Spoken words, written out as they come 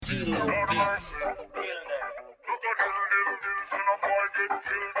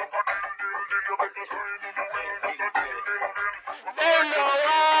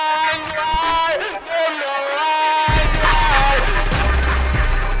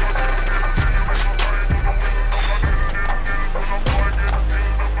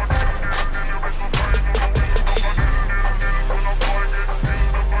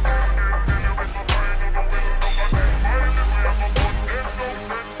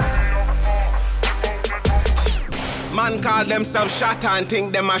Man call themselves shatter and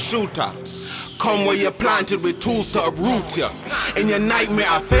think them a shooter. Come where you're planted with tools to uproot ya. In your nightmare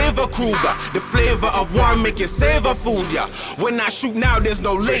I favor Kruger. The flavor of war make you savor food ya. When I shoot now there's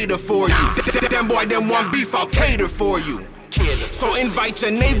no later for you. Them boy them want beef, I'll cater for you. So invite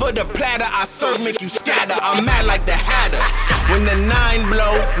your neighbor, the platter I serve make you scatter. I'm mad like the Hatter. When the 9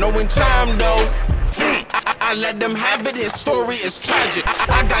 blow, knowing charm though. I let them have it, his story is tragic.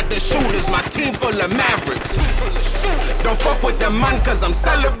 I got the shooters, my team full of mavericks. Don't fuck with them man cause I'm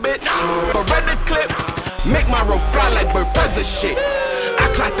celibate. But read the clip, make my road fly like bird feather shit.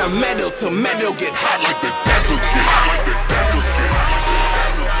 Act like the metal till metal get hot like the desert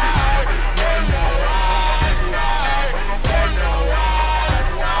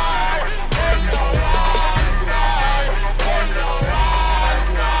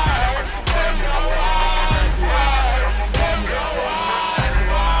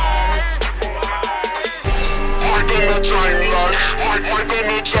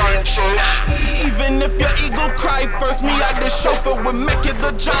Even if your ego cry first, me at the chauffeur will make it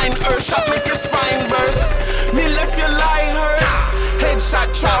the giant earth shot, make your spine burst. Me left your lie hurt.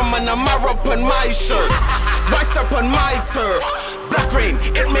 Headshot trauma, and I'm up on my shirt. Washed up on my turf. Black rain,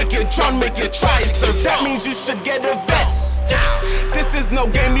 it make you drown, make you try surf. That means you should get a vest. This is no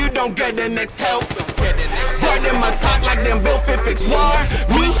game, you don't get the next health. Boy, them attack like them built for fix war.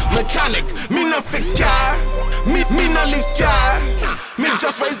 Me, mechanic, me no fix car. Me no leave scar. Me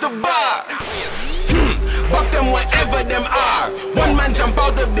just raise the bar. Buck them wherever them are. One man jump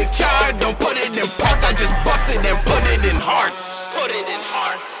out of the car, don't put it in park.